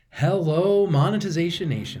Hello, Monetization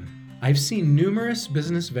Nation. I've seen numerous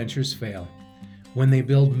business ventures fail when they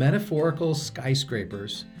build metaphorical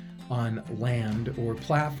skyscrapers on land or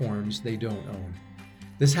platforms they don't own.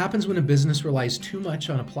 This happens when a business relies too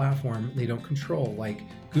much on a platform they don't control, like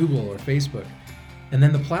Google or Facebook, and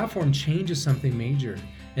then the platform changes something major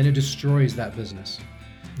and it destroys that business.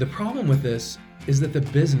 The problem with this is that the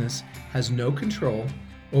business has no control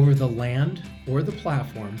over the land or the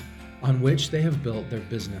platform on which they have built their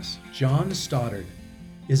business. John Stoddard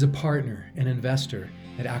is a partner and investor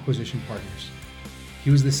at Acquisition Partners. He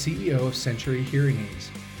was the CEO of Century Hearing Aids,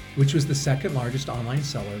 which was the second largest online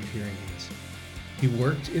seller of hearing aids. He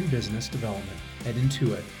worked in business development at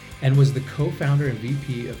Intuit and was the co-founder and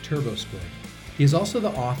VP of TurboSquid. He is also the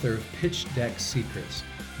author of Pitch Deck Secrets,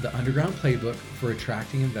 the underground playbook for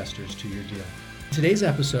attracting investors to your deal. In today's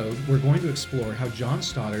episode, we're going to explore how John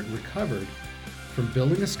Stoddard recovered from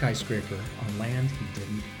building a skyscraper on land he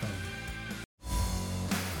didn't own.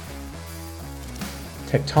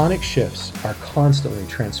 Tectonic shifts are constantly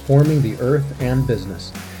transforming the earth and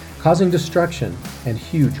business, causing destruction and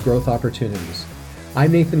huge growth opportunities.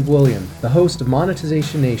 I'm Nathan Gwilliam, the host of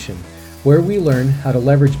Monetization Nation, where we learn how to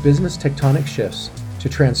leverage business tectonic shifts to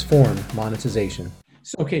transform monetization.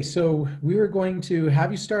 So we were going to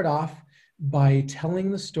have you start off by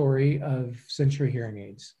telling the story of Century Hearing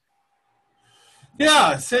Aids.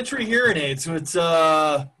 Yeah, Century Hearing Aids. So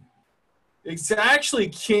it's actually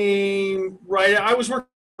came right. I was working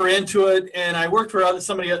for Intuit, and I worked for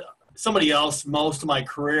somebody else most of my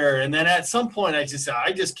career. And then at some point, I just said,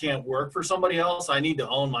 I just can't work for somebody else. I need to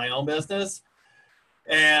own my own business.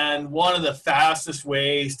 And one of the fastest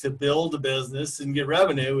ways to build a business and get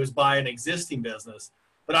revenue is buy an existing business.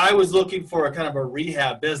 But I was looking for a kind of a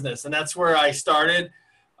rehab business, and that's where I started.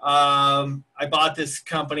 I bought this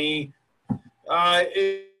company.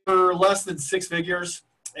 For less than six figures.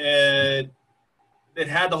 It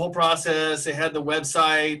had the whole process. It had the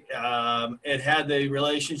website. It had the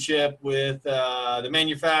relationship with the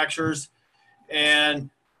manufacturers. And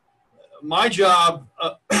my job,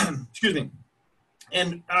 excuse me,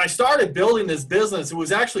 and I started building this business. It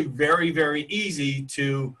was actually very, very easy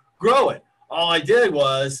to grow it. All I did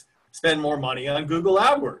was spend more money on Google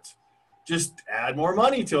AdWords. Just add more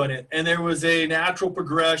money to it. And there was a natural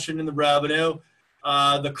progression in the revenue.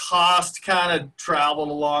 The cost kind of traveled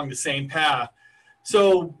along the same path.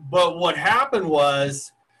 But what happened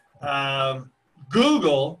was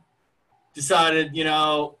Google decided,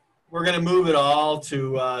 we're going to move it all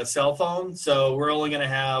to cell phone. So we're only going to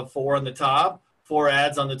have four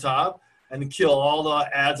ads on the top, and kill all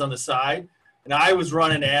the ads on the side. And I was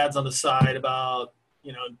running ads on the side about,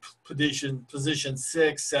 position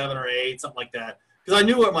 6, 7, or 8, something like that. Because I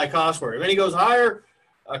knew what my costs were. If any goes higher,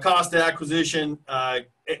 cost of acquisition,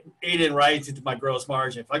 it ate in right into my gross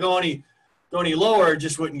margin. If I go any lower,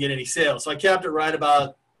 just wouldn't get any sales. So I kept it right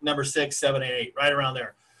about number 6, 7, and 8, right around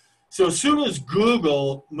there. So as soon as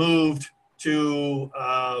Google moved to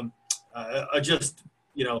a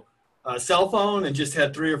cell phone and just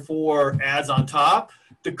had 3 or 4 ads on top,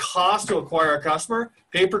 the cost to acquire a customer,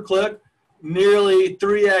 pay-per-click, nearly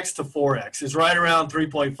 3x to 4x is right around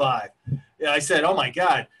 3.5. I said, oh my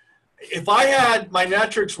God, if I had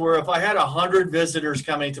 100 visitors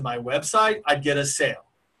coming to my website, I'd get a sale.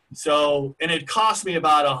 So, and it cost me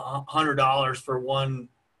about $100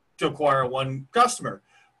 to acquire one customer,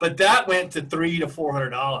 but that went to $300 to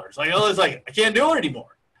 $400. I can't do it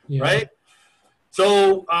anymore. Yeah. Right.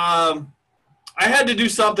 So, I had to do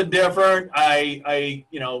something different. I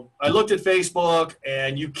looked at Facebook,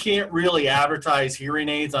 and you can't really advertise hearing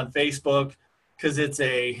aids on Facebook because it's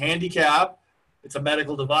a handicap. It's a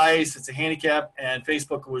medical device. It's a handicap, and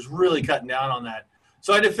Facebook was really cutting down on that.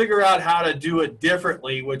 So I had to figure out how to do it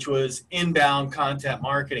differently, which was inbound content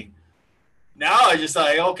marketing. Now I just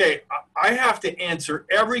say, okay, I have to answer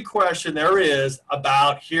every question there is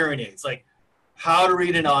about hearing aids, like how to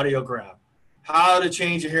read an audiogram, how to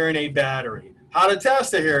change a hearing aid battery, how to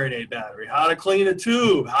test a hearing aid battery, how to clean a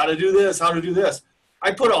tube, how to do this, how to do this. I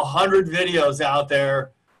put 100 videos out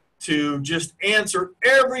there to just answer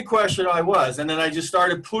every question I was. And then I just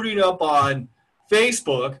started putting up on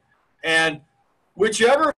Facebook, and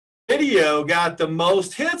whichever video got the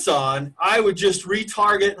most hits on, I would just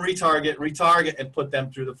retarget and put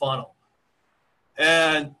them through the funnel.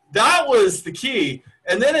 And that was the key.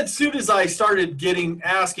 And then as soon as I started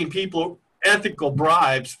asking people ethical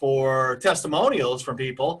bribes for testimonials from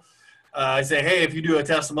people, I say, hey, if you do a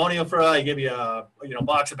testimonial for us, I give you a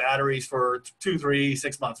box of batteries for 2, 3,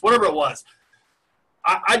 6 months, whatever it was.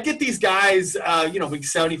 I'd get these guys,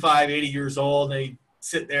 75, 80 years old, and they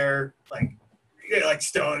sit there like, like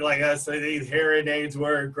stoned like us. These hearing aids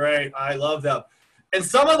work great. I love them. And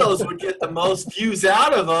some of those would get the most views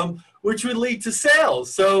out of them, which would lead to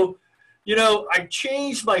sales. So, I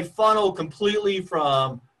changed my funnel completely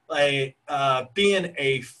from being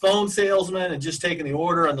a phone salesman and just taking the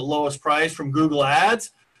order on the lowest price from Google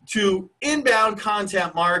Ads to inbound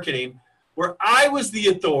content marketing, where I was the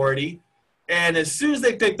authority. And as soon as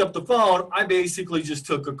they picked up the phone, I basically just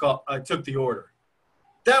took the order.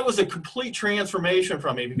 That was a complete transformation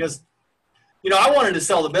from me because, I wanted to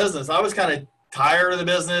sell the business. I was kind of tired of the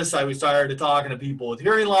business. I was tired of talking to people with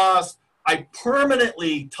hearing loss. I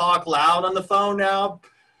permanently talk loud on the phone now.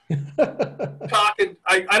 I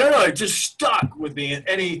don't know. It just stuck with me.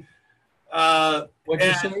 What'd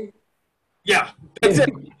you say? Yeah, that's it.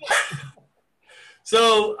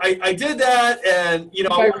 So I did that, and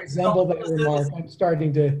if I resemble that remark, I'm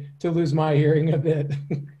starting to lose my hearing a bit.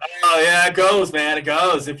 Oh yeah, it goes, man. It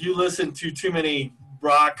goes. If you listen to too many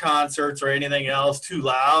rock concerts or anything else too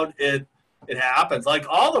loud, it happens. Like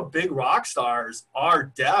all the big rock stars are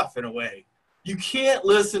deaf in a way. You can't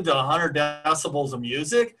listen to 100 decibels of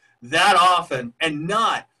music that often and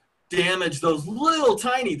not damage those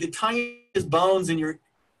the tiniest bones in your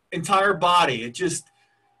entire body.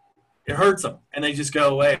 It hurts them, and they just go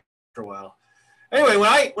away after a while.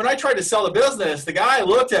 Anyway, when I tried to sell the business, the guy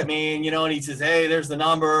looked at me and and he says, "Hey, there's the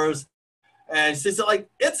numbers," and he says, "Like,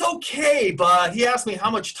 it's okay," but he asked me, "How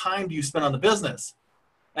much time do you spend on the business?"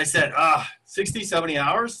 I said, 60, 70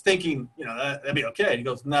 hours, thinking, that'd be okay. And he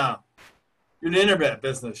goes, "No, you're an internet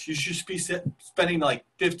business. You should be spending like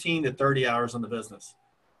 15 to 30 hours on the business."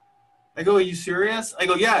 I go, "Are you serious?" I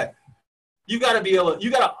go, "Yeah. You got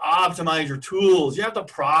to optimize your tools. You have the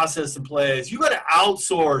process in place. You got to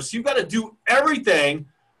outsource. You got to do everything.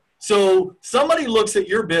 So somebody looks at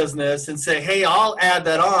your business and say, hey, I'll add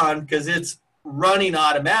that on because it's running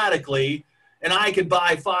automatically and I could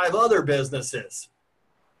buy 5 other businesses."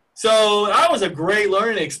 So that was a great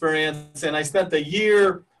learning experience. And I spent the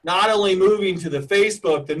year not only moving to the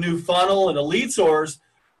Facebook, the new funnel and a lead source,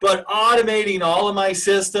 but automating all of my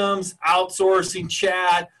systems, outsourcing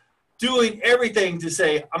chat, doing everything to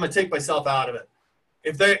say, I'm going to take myself out of it.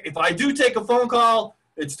 If I do take a phone call,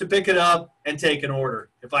 it's to pick it up and take an order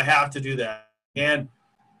if I have to do that. And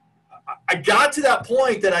I got to that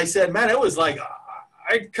point that I said, man, it was like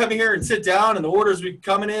I'd come here and sit down and the orders would be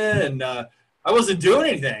coming in and I wasn't doing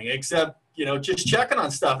anything except, just checking on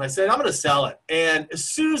stuff. And I said, I'm going to sell it. And as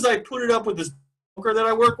soon as I put it up with this broker that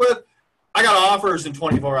I work with, I got offers in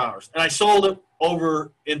 24 hours. And I sold it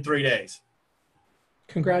over in 3 days.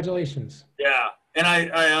 Congratulations. Yeah. And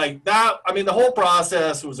I like that. I mean, the whole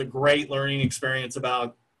process was a great learning experience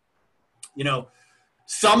about,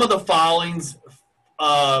 some of the fallings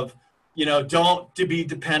of, don't to be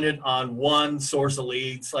dependent on one source of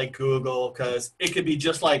leads like Google, because it could be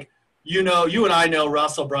just like, you and I know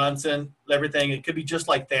Russell Brunson, everything. It could be just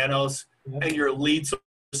like Thanos and your lead source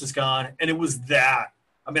is gone. And it was that.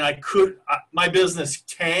 I mean, my business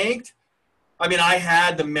tanked. I mean, I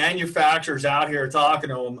had the manufacturers out here talking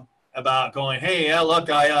to them about going, hey, yeah, look,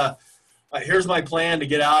 here's my plan to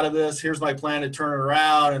get out of this. Here's my plan to turn it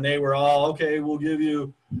around. And they were all, okay, we'll give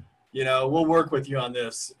you, we'll work with you on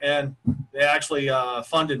this. And they actually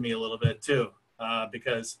funded me a little bit too,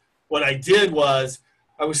 because what I did was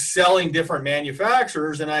I was selling different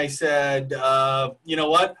manufacturers and I said, you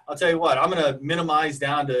know what, I'll tell you what, I'm going to minimize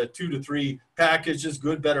down to 2 to 3 packages,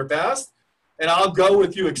 good, better, best. And I'll go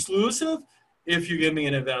with you exclusive if you give me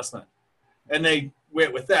an investment. And they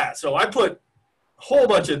went with that. So I put a whole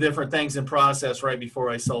bunch of different things in process right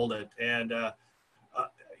before I sold it. And, I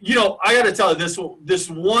got to tell you this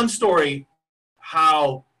one story,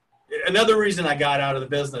 how another reason I got out of the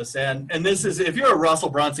business. And this is, if you're a Russell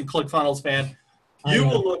Brunson ClickFunnels fan, you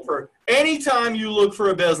will look for, anytime you look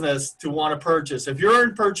for a business to want to purchase, if you're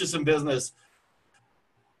in purchasing business,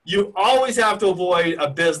 you always have to avoid a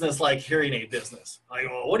business like hearing aid business. I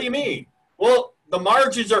go, what do you mean? Well, the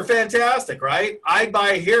margins are fantastic, right? I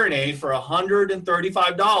buy a hearing aid for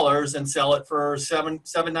 $135 and sell it for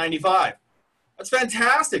 $795. That's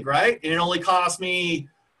fantastic, right? And it only cost me,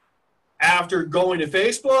 after going to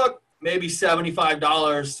Facebook, maybe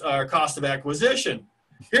 $75 cost of acquisition.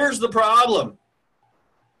 Here's the problem.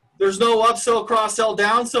 There's no upsell, cross-sell,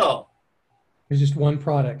 downsell. There's just one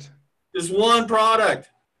product. There's one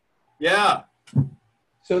product. Yeah.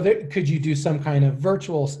 So could you do some kind of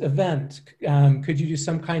virtual event? Could you do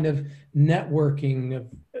some kind of networking of,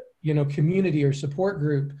 community or support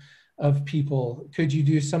group of people? Could you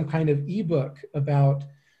do some kind of ebook about,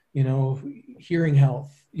 hearing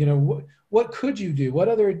health? What could you do? What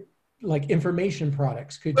other like information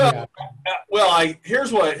products could you Well, add?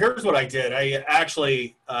 here's what I did. I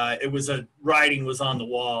actually it was a writing was on the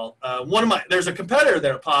wall. There's a competitor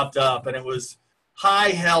that popped up, and it was High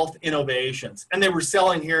Health Innovations, and they were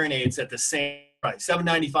selling hearing aids at the same price,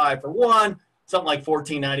 $795 for one, something like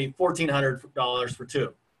 $1,400 for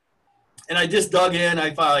two. And I just dug in.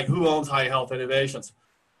 I found like who owns High Health Innovations.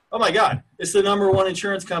 Oh my God, it's the number one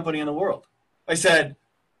insurance company in the world. I said,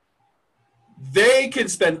 they can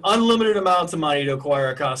spend unlimited amounts of money to acquire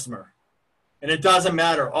a customer. And it doesn't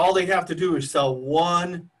matter. All they have to do is sell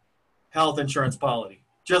one health insurance policy,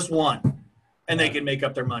 just one, and they can make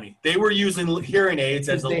up their money. They were using hearing aids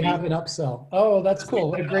as They have an upsell. Oh, that's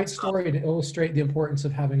cool. What a great story to illustrate the importance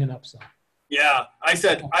of having an upsell. Yeah, I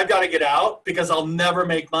said, I've got to get out because I'll never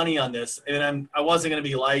make money on this. And I wasn't going to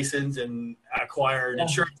be licensed and acquire an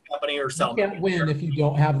insurance company or sell. You can't win if you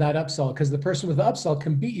don't have that upsell, because the person with the upsell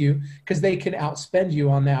can beat you because they can outspend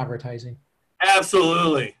you on the advertising.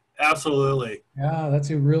 Absolutely. Absolutely. Yeah, that's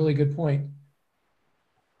a really good point.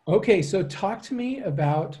 Okay, so talk to me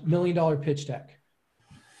about $1 Million Pitch Deck.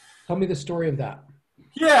 Tell me the story of that.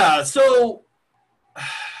 Yeah, so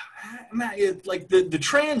like the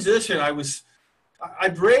transition,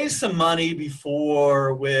 I'd raised some money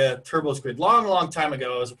before with TurboSquid. Long time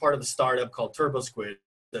ago, I was a part of a startup called TurboSquid,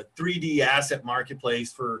 the 3D asset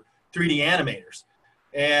marketplace for 3D animators.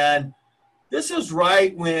 And this is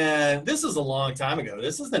this is a long time ago.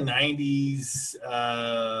 This is the 90s,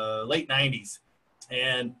 late 90s.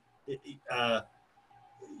 And,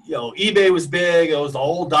 eBay was big. It was the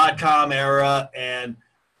whole .com era. And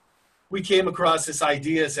we came across this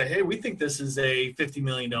idea and said, hey, we think this is a $50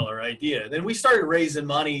 million idea. Then we started raising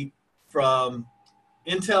money from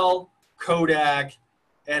Intel, Kodak,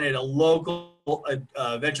 and at a local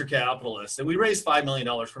venture capitalist. And we raised $5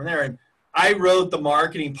 million from there. And I wrote the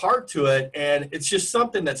marketing part to it. And it's just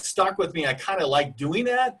something that stuck with me. I kind of like doing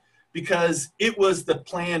that because it was the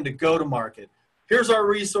plan to go to market. Here's our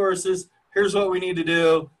resources. Here's what we need to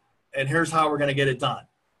do. And here's how we're going to get it done.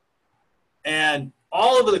 And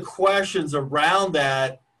all of the questions around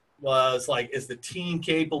that was like, is the team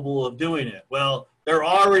capable of doing it? Well, they're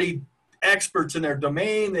already experts in their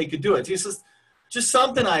domain. They could do it. It's just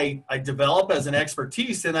something I developed as an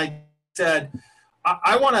expertise. And I said,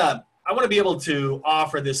 I want to be able to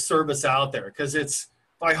offer this service out there because if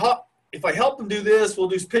I help them do this, we'll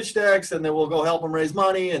do pitch decks and then we'll go help them raise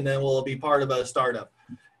money and then we'll be part of a startup.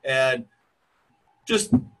 And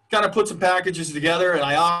just kind of put some packages together, and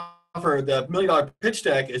I offer the $1 Million Pitch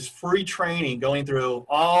Deck is free training going through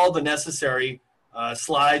all the necessary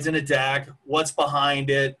slides in a deck, what's behind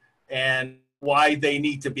it, and why they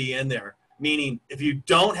need to be in there. Meaning, if you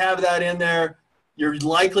don't have that in there, you're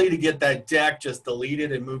likely to get that deck just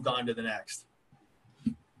deleted and moved on to the next.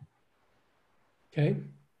 Okay.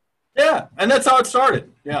 Yeah, and that's how it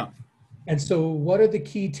started. Yeah. And so what are the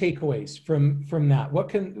key takeaways from that?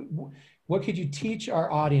 What could you teach our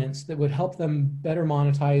audience that would help them better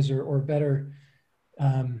monetize or better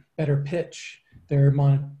pitch their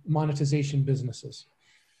monetization businesses?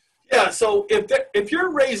 Yeah, so if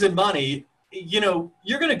you're raising money,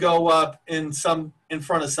 you're going to go up in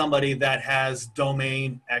front of somebody that has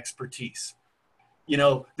domain expertise.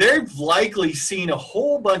 They've likely seen a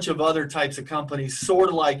whole bunch of other types of companies sort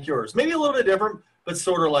of like yours, maybe a little bit different, but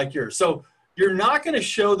sort of like yours. So you're not going to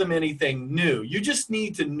show them anything new. You just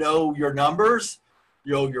need to know your numbers,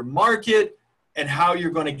 your market, and how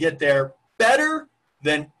you're going to get there better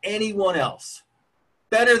than anyone else.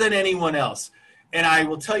 Better than anyone else. And I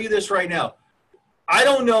will tell you this right now. I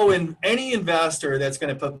don't know any investor that's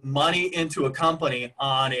going to put money into a company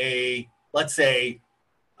on let's say,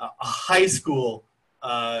 a high school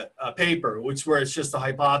paper, where it's just a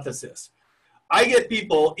hypothesis. I get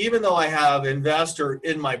people, even though I have investor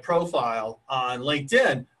in my profile on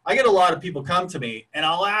LinkedIn, I get a lot of people come to me and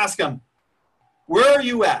I'll ask them, where are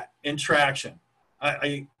you at in traction?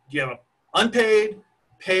 Do you have unpaid,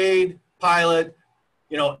 paid, pilot,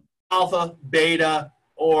 alpha, beta,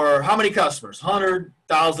 or how many customers? 100,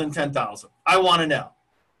 1,000, 10,000. I want to know.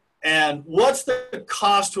 And what's the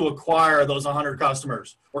cost to acquire those 100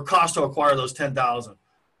 customers or cost to acquire those 10,000?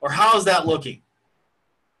 Or how's that looking?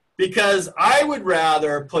 Because I would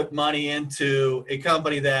rather put money into a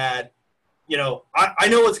company that, I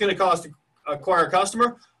know what's going to cost to acquire a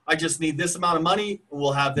customer. I just need this amount of money and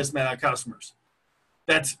we'll have this amount of customers.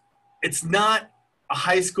 It's not a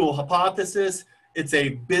high school hypothesis. It's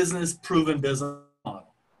a proven business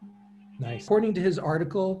model. Nice. According to his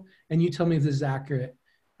article, and you tell me if this is accurate,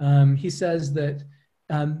 he says that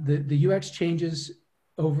the UX changes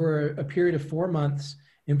over a period of 4 months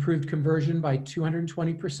improved conversion by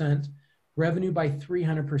 220%, revenue by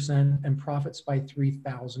 300% and profits by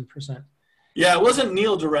 3,000%. Yeah, it wasn't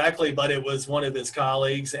Neil directly, but it was one of his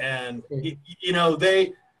colleagues, and he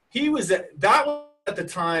was at the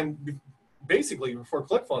time basically before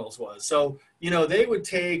ClickFunnels was. So they would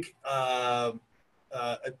take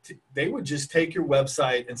they would just take your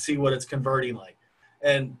website and see what it's converting like,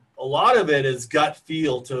 and a lot of it is gut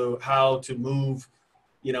feel to how to move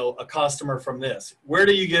a customer from this. Where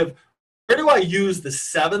do I use the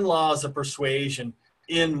 7 laws of persuasion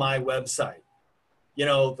in my website?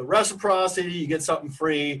 The reciprocity, you get something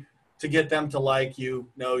free to get them to like you,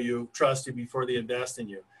 know you, trust you before they invest in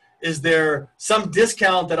you. Is there some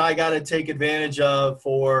discount that I got to take advantage of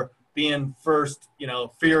for being first,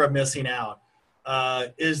 fear of missing out?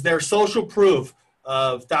 Is there social proof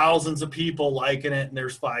of thousands of people liking it and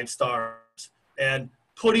there's 5 stars? And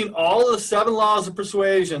putting all of the 7 laws of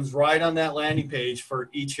persuasions right on that landing page for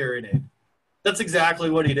each hearing aid. That's exactly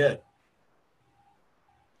what he did.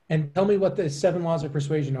 And tell me what the 7 laws of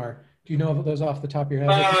persuasion are. Do you know those off the top of your head?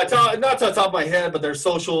 Not to the top of my head, but there's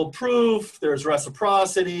social proof, there's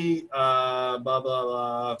reciprocity, blah, blah,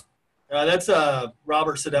 blah. That's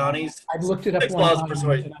Robert Sidani's. I've looked it up 6 laws of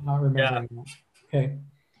persuasion. and I'm not remembering that. Okay.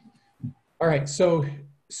 All right. So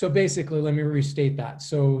basically, let me restate that.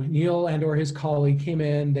 So Neil and or his colleague came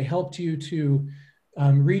in, they helped you to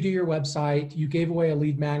redo your website. You gave away a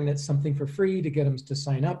lead magnet, something for free to get them to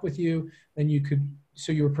sign up with you. Then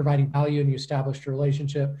so you were providing value and you established a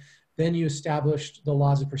relationship. Then you established the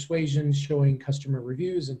laws of persuasion, showing customer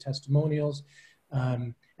reviews and testimonials.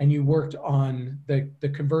 And you worked on the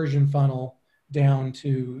conversion funnel down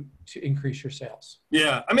to increase your sales.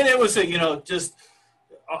 Yeah. I mean, it was, just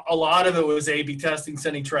a lot of it was A/B testing,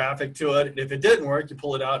 sending traffic to it. And if it didn't work, you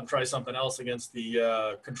pull it out and try something else against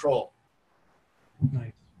the control.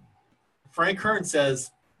 Nice. Frank Kern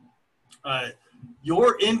says,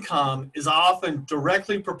 your income is often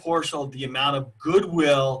directly proportional to the amount of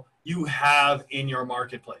goodwill you have in your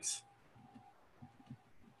marketplace.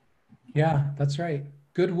 Yeah, that's right.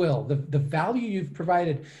 Goodwill, the value you've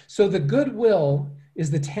provided. So the goodwill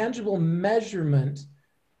is the tangible measurement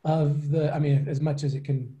of as much as it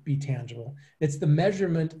can be tangible, it's the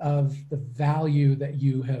measurement of the value that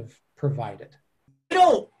you have provided. I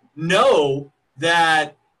don't know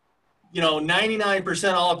that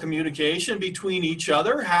 99% all communication between each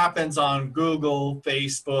other happens on Google,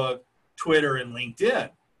 Facebook, Twitter, and LinkedIn.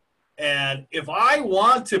 And if I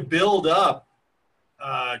want to build up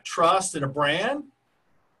trust in a brand,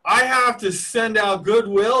 I have to send out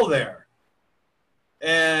goodwill there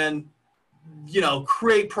and,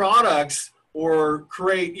 create products or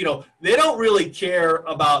create, they don't really care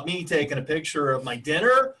about me taking a picture of my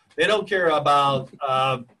dinner. They don't care about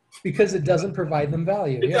because it doesn't provide them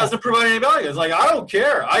value. It doesn't provide any value. It's like, I don't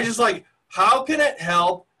care. I just how can it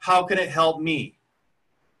help? How can it help me?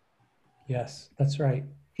 Yes, that's right.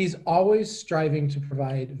 He's always striving to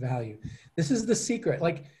provide value. This is the secret.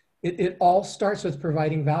 It all starts with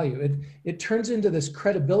providing value. It turns into this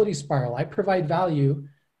credibility spiral. I provide value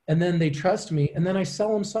and then they trust me and then I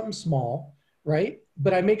sell them something small, right?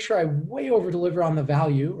 But I make sure I way over deliver on the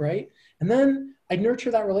value, right? And then I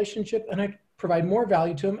nurture that relationship and I provide more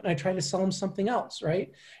value to them and I try to sell them something else,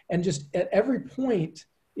 right? And just at every point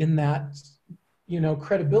in that,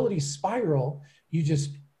 credibility spiral, you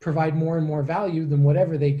just provide more and more value than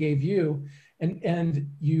whatever they gave you. And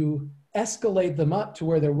you escalate them up to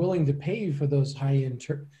where they're willing to pay you for those high-end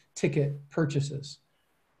ticket purchases.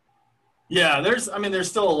 Yeah, there's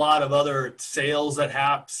still a lot of other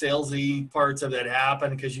salesy parts of that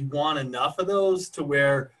happen because you want enough of those to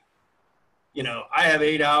where, I have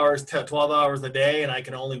 8 hours, 12 hours a day, and I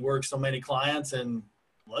can only work so many clients, and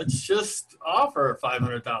let's just offer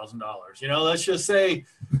 $500,000. Let's just say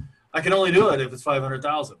I can only do it if it's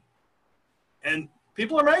 $500,000, and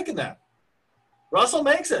people are making that. Russell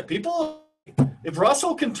makes it. If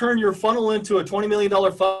Russell can turn your funnel into a $20 million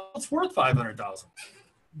funnel, it's worth $500,000.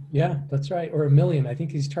 Yeah, that's right. Or $1 million. I think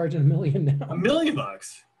he's charging $1 million now. $1 million.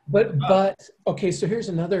 But okay. So here's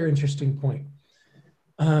another interesting point.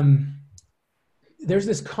 There's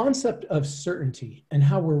this concept of certainty and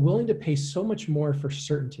how we're willing to pay so much more for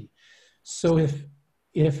certainty. So if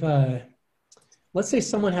let's say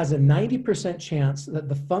someone has a 90% chance that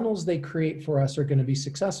the funnels they create for us are going to be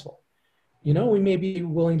successful, we may be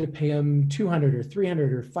willing to pay them $200 or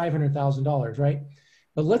 $300 or $500,000, right?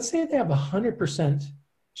 But let's say they have 100%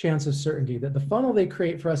 chance of certainty that the funnel they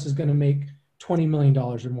create for us is going to make $20 million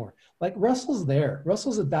or more. Like Russell's there.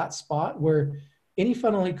 Russell's at that spot where any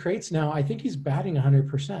funnel he creates now, I think he's batting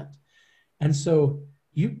 100%. And so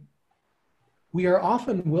we are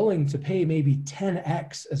often willing to pay maybe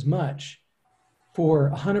 10x as much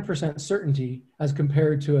for 100% certainty as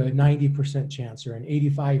compared to a 90% chance or an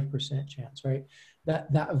 85% chance, right?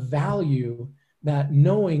 That value, that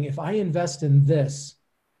knowing if I invest in this,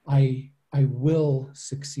 I will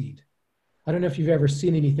succeed. I don't know if you've ever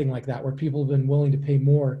seen anything like that where people have been willing to pay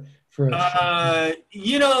more for a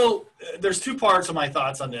there's two parts of my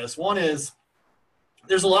thoughts on this. One is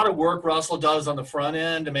there's a lot of work Russell does on the front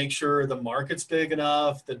end to make sure the market's big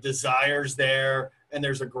enough, the desire's there, and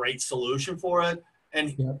there's a great solution for it.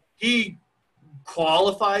 And he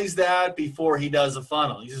qualifies that before he does a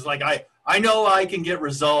funnel. He's just like, I know I can get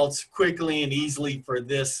results quickly and easily for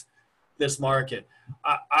this market.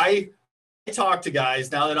 I talk to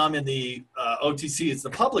guys now that I'm in the OTC, it's the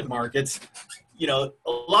public markets. A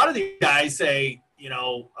lot of these guys say,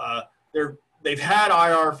 they've had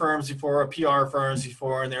IR firms before, or PR firms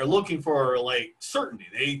before, and they're looking for like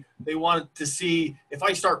certainty. They want to see, if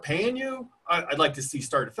I start paying you, I'd like to see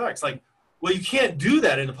start effects. Like, well, you can't do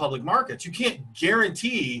that in the public markets. You can't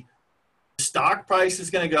guarantee the stock price is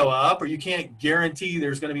going to go up, or you can't guarantee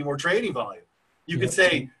there's going to be more trading volume. You could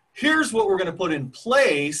say, here's what we're going to put in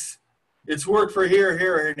place. It's worked for here,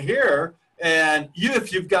 here, and here. And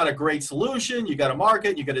if you've got a great solution, you got a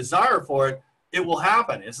market, you got a desire for it, it will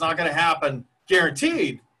happen. It's not going to happen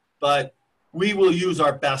guaranteed, but we will use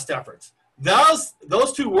our best efforts. Those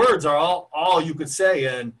two words are all you could say.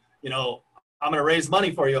 And, I'm going to raise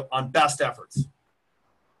money for you on best efforts.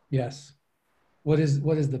 Yes. What is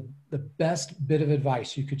the best bit of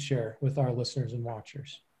advice you could share with our listeners and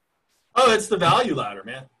watchers? Oh, it's the value ladder,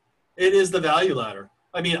 man. It is the value ladder.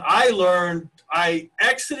 I mean, I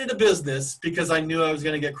exited a business because I knew I was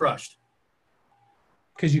going to get crushed.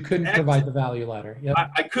 Because you couldn't provide the value ladder. Yep.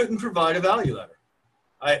 I couldn't provide a value ladder.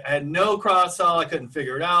 I had no cross-sell. I couldn't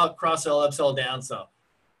figure it out. Cross-sell, upsell, downsell.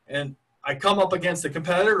 And I come up against a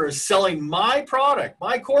competitor who's selling my product,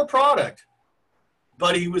 my core product,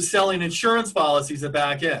 but he was selling insurance policies at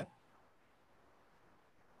back end.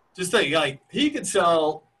 Just think, like, he could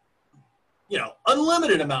sell,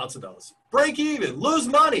 unlimited amounts of those, break even, lose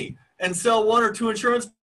money, and sell one or two insurance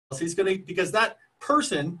policies because that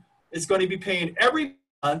person is going to be paying every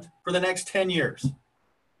month for the next 10 years.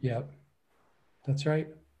 Yep. That's right.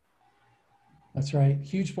 That's right.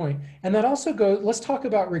 Huge point. And that also let's talk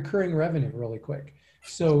about recurring revenue really quick.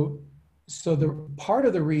 So the part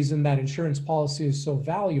of the reason that insurance policy is so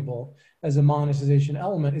valuable as a monetization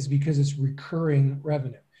element is because it's recurring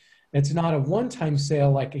revenue. It's not a one-time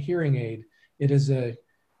sale like a hearing aid. It is a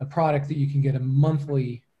product that you can get a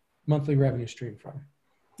monthly revenue stream from.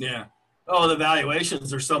 Yeah. Oh, the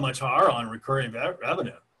valuations are so much higher on recurring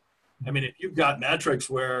revenue. I mean, if you've got metrics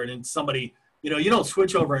where somebody, you don't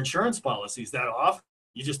switch over insurance policies that often.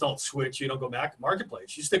 You just don't switch. You don't go back to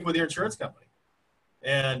marketplace. You stick with your insurance company.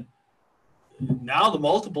 And now the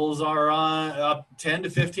multiples are up 10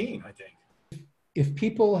 to 15, I think. If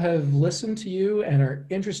people have listened to you and are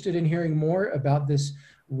interested in hearing more about this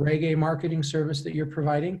reggae marketing service that you're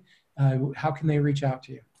providing, how can they reach out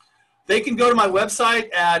to you? They can go to my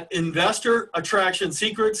website at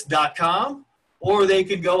investorattractionsecrets.com, or they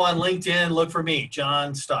can go on LinkedIn, look for me,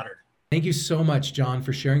 John Stoddard. Thank you so much, John,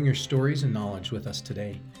 for sharing your stories and knowledge with us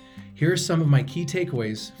today. Here are some of my key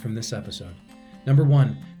takeaways from this episode. Number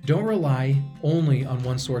 1, don't rely only on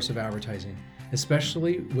one source of advertising,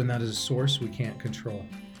 especially when that is a source we can't control.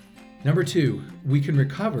 Number 2, we can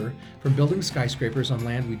recover from building skyscrapers on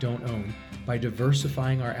land we don't own by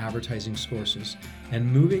diversifying our advertising sources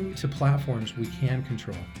and moving to platforms we can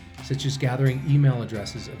control, such as gathering email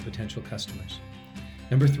addresses of potential customers.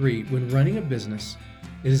 Number 3, when running a business,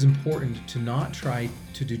 it is important to not try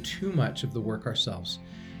to do too much of the work ourselves.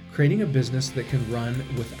 Creating a business that can run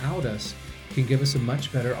without us can give us a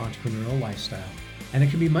much better entrepreneurial lifestyle, and it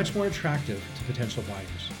can be much more attractive to potential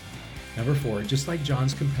buyers. Number 4, just like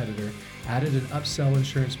John's competitor added an upsell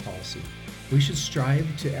insurance policy, we should strive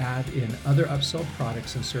to add in other upsell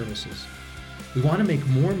products and services. We want to make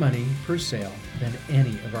more money per sale than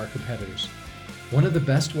any of our competitors. One of the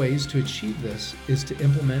best ways to achieve this is to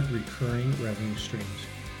implement recurring revenue streams.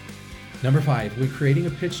 Number 5, when creating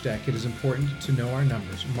a pitch deck, it is important to know our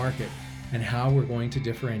numbers, market, and how we're going to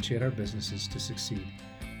differentiate our businesses to succeed.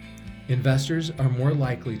 Investors are more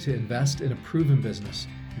likely to invest in a proven business,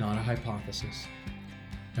 not a hypothesis.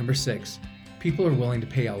 Number 6, people are willing to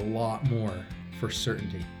pay a lot more for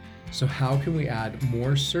certainty. So how can we add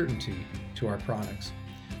more certainty to our products?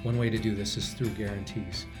 One way to do this is through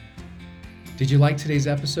guarantees. Did you like today's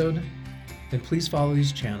episode? Then please follow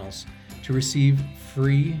these channels to receive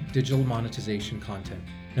free digital monetization content.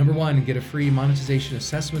 Number 1, get a free monetization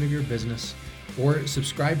assessment of your business, or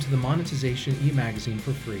subscribe to the Monetization e-magazine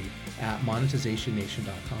for free at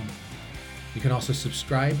monetizationnation.com. You can also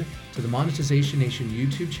subscribe to the Monetization Nation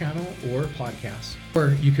YouTube channel or podcast,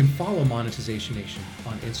 or you can follow Monetization Nation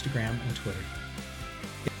on Instagram and Twitter.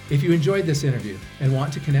 If you enjoyed this interview and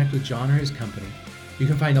want to connect with John or his company, you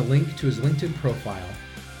can find a link to his LinkedIn profile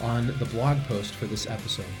on the blog post for this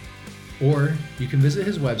episode. Or you can visit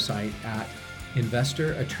his website at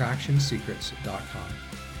investorattractionsecrets.com.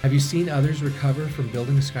 Have you seen others recover from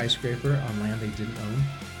building a skyscraper on land they didn't own?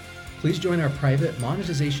 Please join our private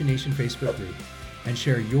Monetization Nation Facebook group and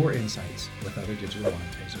share your insights with other digital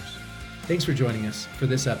monetizers. Thanks for joining us for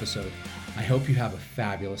this episode. I hope you have a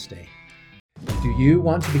fabulous day. Do you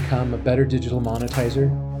want to become a better digital monetizer?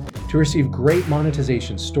 To receive great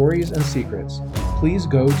monetization stories and secrets, please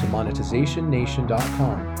go to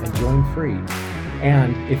monetizationnation.com and join free.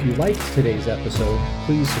 And if you liked today's episode,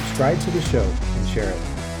 please subscribe to the show and share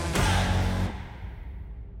it.